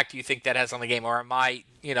of impact do you think that has on the game? Or am I,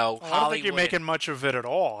 I don't think you're making much of it at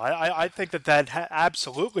all. I think that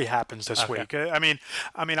absolutely happens this week. I mean,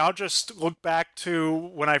 I'll just look back to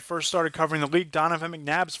when I first started covering the league, Donovan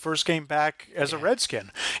McNabb's first game back as a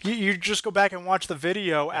Redskin. You just go back and watch the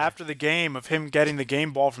video after the game of him getting the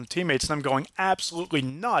game ball from teammates and them going absolutely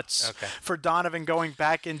nuts for Donovan going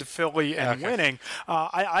back into Philly and winning.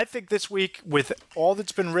 I think this week, with all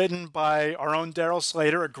that's been written by our own Daryl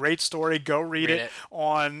Slater, a great story, go read it,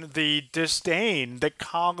 on the disdain that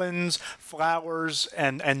Collins, Flowers,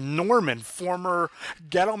 and Norman, former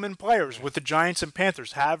Gettleman players with the Giants and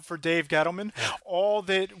Panthers, have for Dave Gettleman. All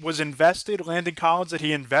that was invested, Landon Collins, that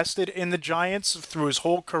he invested in the Giants through his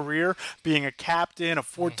whole career, being a captain, a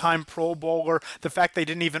 4-time Pro Bowler, the fact they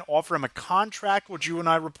didn't even offer him a contract, which you and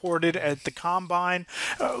I reported at the Combine,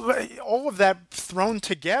 all of that thrown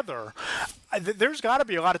together, there's got to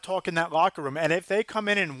be a lot of talk in that locker room. And if they come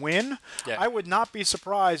in and win, I would not be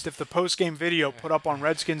surprised if the post-game video put up on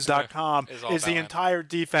Redskins.com is the entire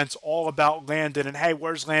defense all about Landon. And, hey,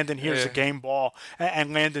 where's Landon? Here's a game ball.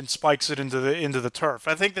 And Landon spikes it into the turf.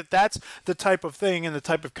 I think that's the type of thing and the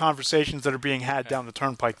type of conversations that are being had down the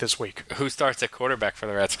turnpike this week. Who starts at quarterback for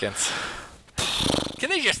the Redskins? Can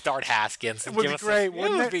they just start Haskins? It would be great,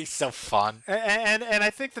 wouldn't it? It would be so fun. And I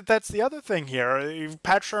think that's the other thing here.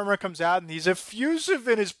 Pat Shurmur comes out and he's effusive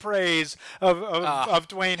in his praise of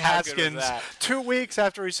Dwayne Haskins 2 weeks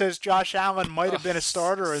after he says Josh Allen might have been a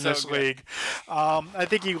starter in this league. I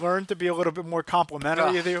think he learned to be a little bit more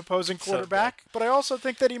complimentary of the opposing quarterback, but I also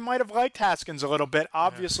think that he might have liked Haskins a little bit.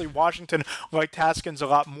 Obviously, Washington liked Haskins a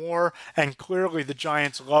lot more, and clearly the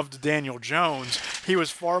Giants loved Daniel Jones. He was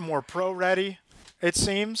far more pro-ready, it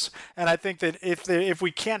seems, and I think that if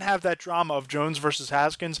we can't have that drama of Jones versus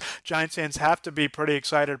Haskins, Giants fans have to be pretty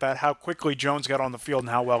excited about how quickly Jones got on the field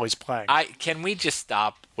and how well he's playing. Can we just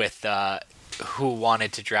stop with who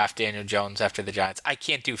wanted to draft Daniel Jones after the Giants? I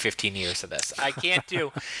can't do 15 years of this. I can't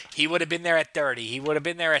do. He would have been there at 30. He would have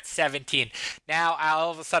been there at 17. Now,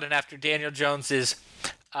 all of a sudden, after Daniel Jones is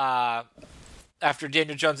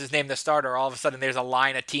named the starter, all of a sudden there's a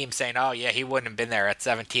line of teams saying, oh, yeah, he wouldn't have been there at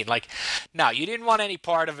 17. Like, no, you didn't want any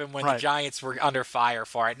part of him when the Giants were under fire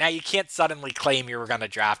for it. Now you can't suddenly claim you were going to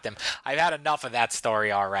draft him. I've had enough of that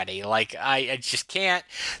story already. Like, I just can't.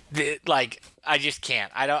 I just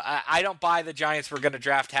can't. I don't buy the Giants were going to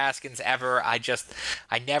draft Haskins ever. I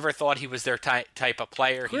never thought he was their type of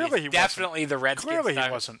player. Clearly he definitely wasn't. The Redskins. Clearly type.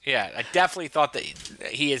 He wasn't. Yeah, I definitely thought that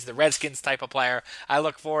he is the Redskins type of player. I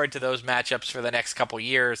look forward to those matchups for the next couple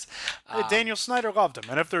years. Daniel Snyder loved him,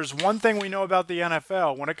 and if there's one thing we know about the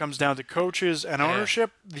NFL when it comes down to coaches and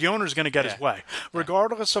ownership, the owner's going to get his way,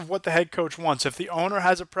 regardless of what the head coach wants. If the owner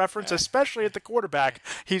has a preference, especially at the quarterback,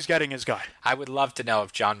 he's getting his guy. I would love to know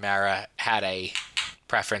if John Mara had a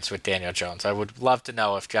preference with Daniel Jones. I would love to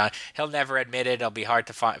know if John. He'll never admit it. It'll be hard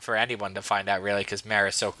to find for anyone to find out really because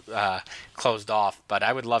Mara's so closed off. But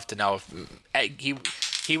I would love to know if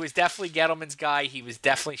he was definitely Gettleman's guy. He was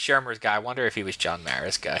definitely Shermer's guy. I wonder if he was John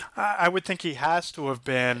Mara's guy. I would think he has to have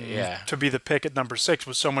been to be the pick at number 6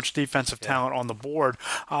 with so much defensive talent on the board.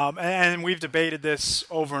 And we've debated this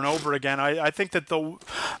over and over again. I think that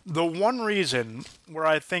the one reason where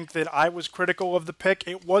I think that I was critical of the pick,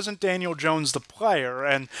 it wasn't Daniel Jones, the player.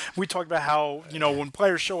 And we talked about how, when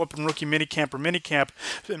players show up in rookie minicamp or minicamp,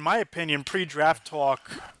 in my opinion, pre-draft talk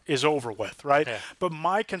is over with, right? Yeah. But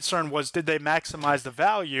my concern was, did they maximize the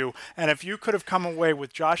value? And if you could have come away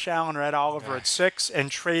with Josh Allen or Ed Oliver at 6 and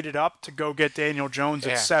traded up to go get Daniel Jones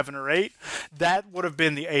at 7 or 8, that would have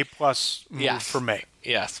been the A-plus move for me.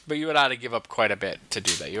 Yes, but you would have to give up quite a bit to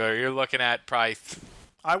do that. You're looking at probably...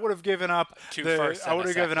 I would have given up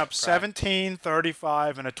 17,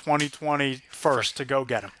 35, and a 2020 first to go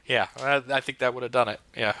get him. Yeah, I think that would have done it.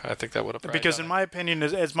 Yeah, I think that would have. Because in my opinion,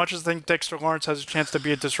 as much as I think Dexter Lawrence has a chance to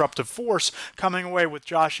be a disruptive force, coming away with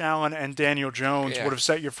Josh Allen and Daniel Jones would have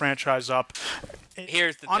set your franchise up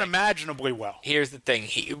unimaginably well. Here's the thing.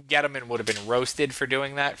 Gettleman would have been roasted for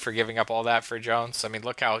doing that, for giving up all that for Jones. I mean,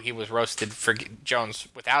 look how he was roasted for Jones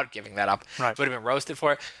without giving that up. Right. Would have been roasted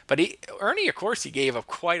for it. But Ernie, of course, he gave up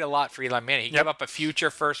quite a lot for Eli Manning. He gave up a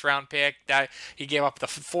future first-round pick. He gave up the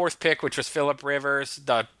 4th pick, which was Phillip Rivers,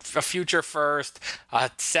 a future first,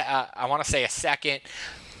 I want to say a second.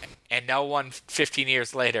 And no one 15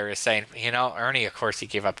 years later is saying, Ernie, of course, he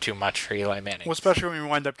gave up too much for Eli Manning. Well, especially when we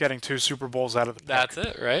wind up getting 2 Super Bowls out of the pick. That's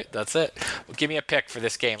it, right? That's it. Well, give me a pick for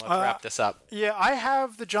this game. Let's wrap this up. Yeah, I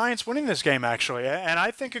have the Giants winning this game, actually, and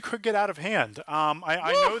I think it could get out of hand.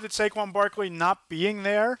 I know that Saquon Barkley not being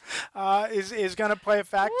there is going to play a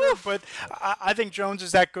factor, but I think Jones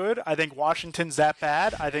is that good. I think Washington's that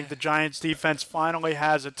bad. I think the Giants' defense finally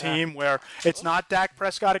has a team where it's not Dak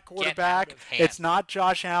Prescott at quarterback. It's not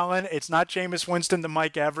Josh Allen. It's not Jameis Winston to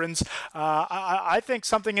Mike Evans. I think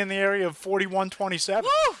something in the area of 41-27. Woo!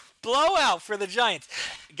 Blowout for the Giants.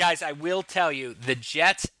 Guys, I will tell you, the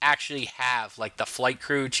Jets actually have, the flight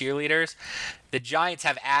crew cheerleaders. The Giants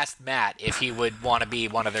have asked Matt if he would want to be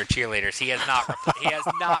one of their cheerleaders. He has not. He has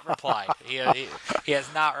not replied. He has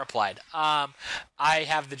not replied. I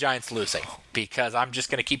have the Giants losing because I'm just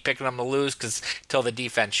going to keep picking them to lose until the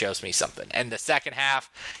defense shows me something. And the second half,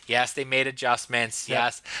 yes, they made adjustments. Yep.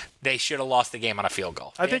 Yes, they should have lost the game on a field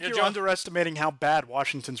goal. I think you're underestimating how bad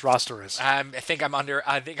Washington's roster is. I think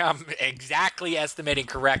I'm exactly estimating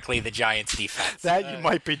correctly the Giants' defense. That you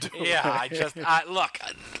might be doing. Yeah, look.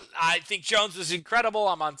 I think Jones was incredible.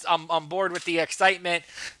 I'm on board with the excitement.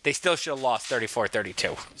 They still should have lost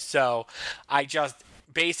 34-32. So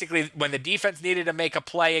basically, when the defense needed to make a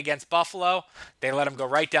play against Buffalo, they let them go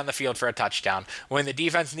right down the field for a touchdown. When the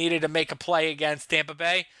defense needed to make a play against Tampa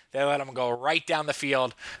Bay, they let them go right down the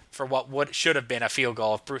field for what should have been a field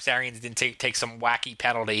goal if Bruce Arians didn't take some wacky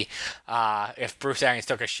penalty. If Bruce Arians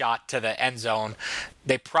took a shot to the end zone,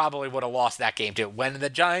 they probably would have lost that game too. When the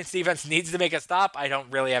Giants defense needs to make a stop, I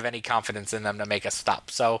don't really have any confidence in them to make a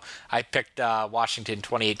stop. So I picked Washington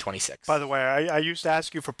 28-26. By the way, I used to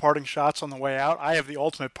ask you for parting shots on the way out. I have the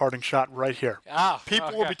ultimate parting shot right here. Oh,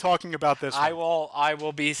 People will be talking about this one. I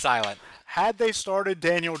will be silent. Had they started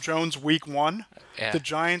Daniel Jones week 1, the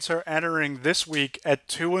Giants are entering this week at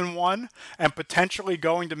 2-1 and potentially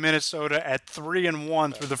going to Minnesota at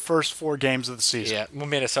 3-1 through the first 4 games of the season. Yeah, well,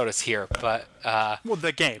 Minnesota's here, but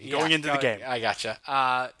the game going into the game. I gotcha.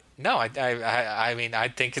 No, I mean, I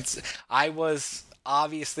think I was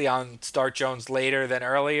obviously on Start Jones later than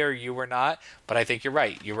earlier. You were not, but I think you're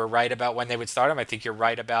right. You were right about when they would start him. I think you're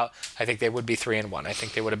right about, I think they would be 3-1. I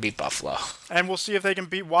think they would have beat Buffalo. And we'll see if they can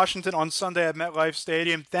beat Washington on Sunday at MetLife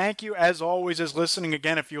Stadium. Thank you, as always, as listening.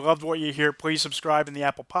 Again, if you loved what you hear, please subscribe in the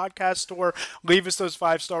Apple Podcast Store. Leave us those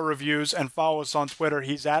 5-star reviews and follow us on Twitter.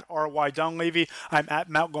 He's at R.Y. Dunleavy. I'm at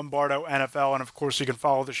Matt Lombardo NFL. And, of course, you can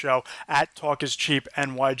follow the show at Talk is Cheap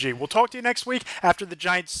NYG. We'll talk to you next week after the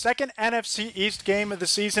Giants' second NFC East game of the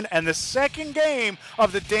season and the second game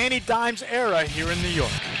of the Danny Dimes era here in New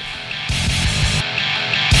York.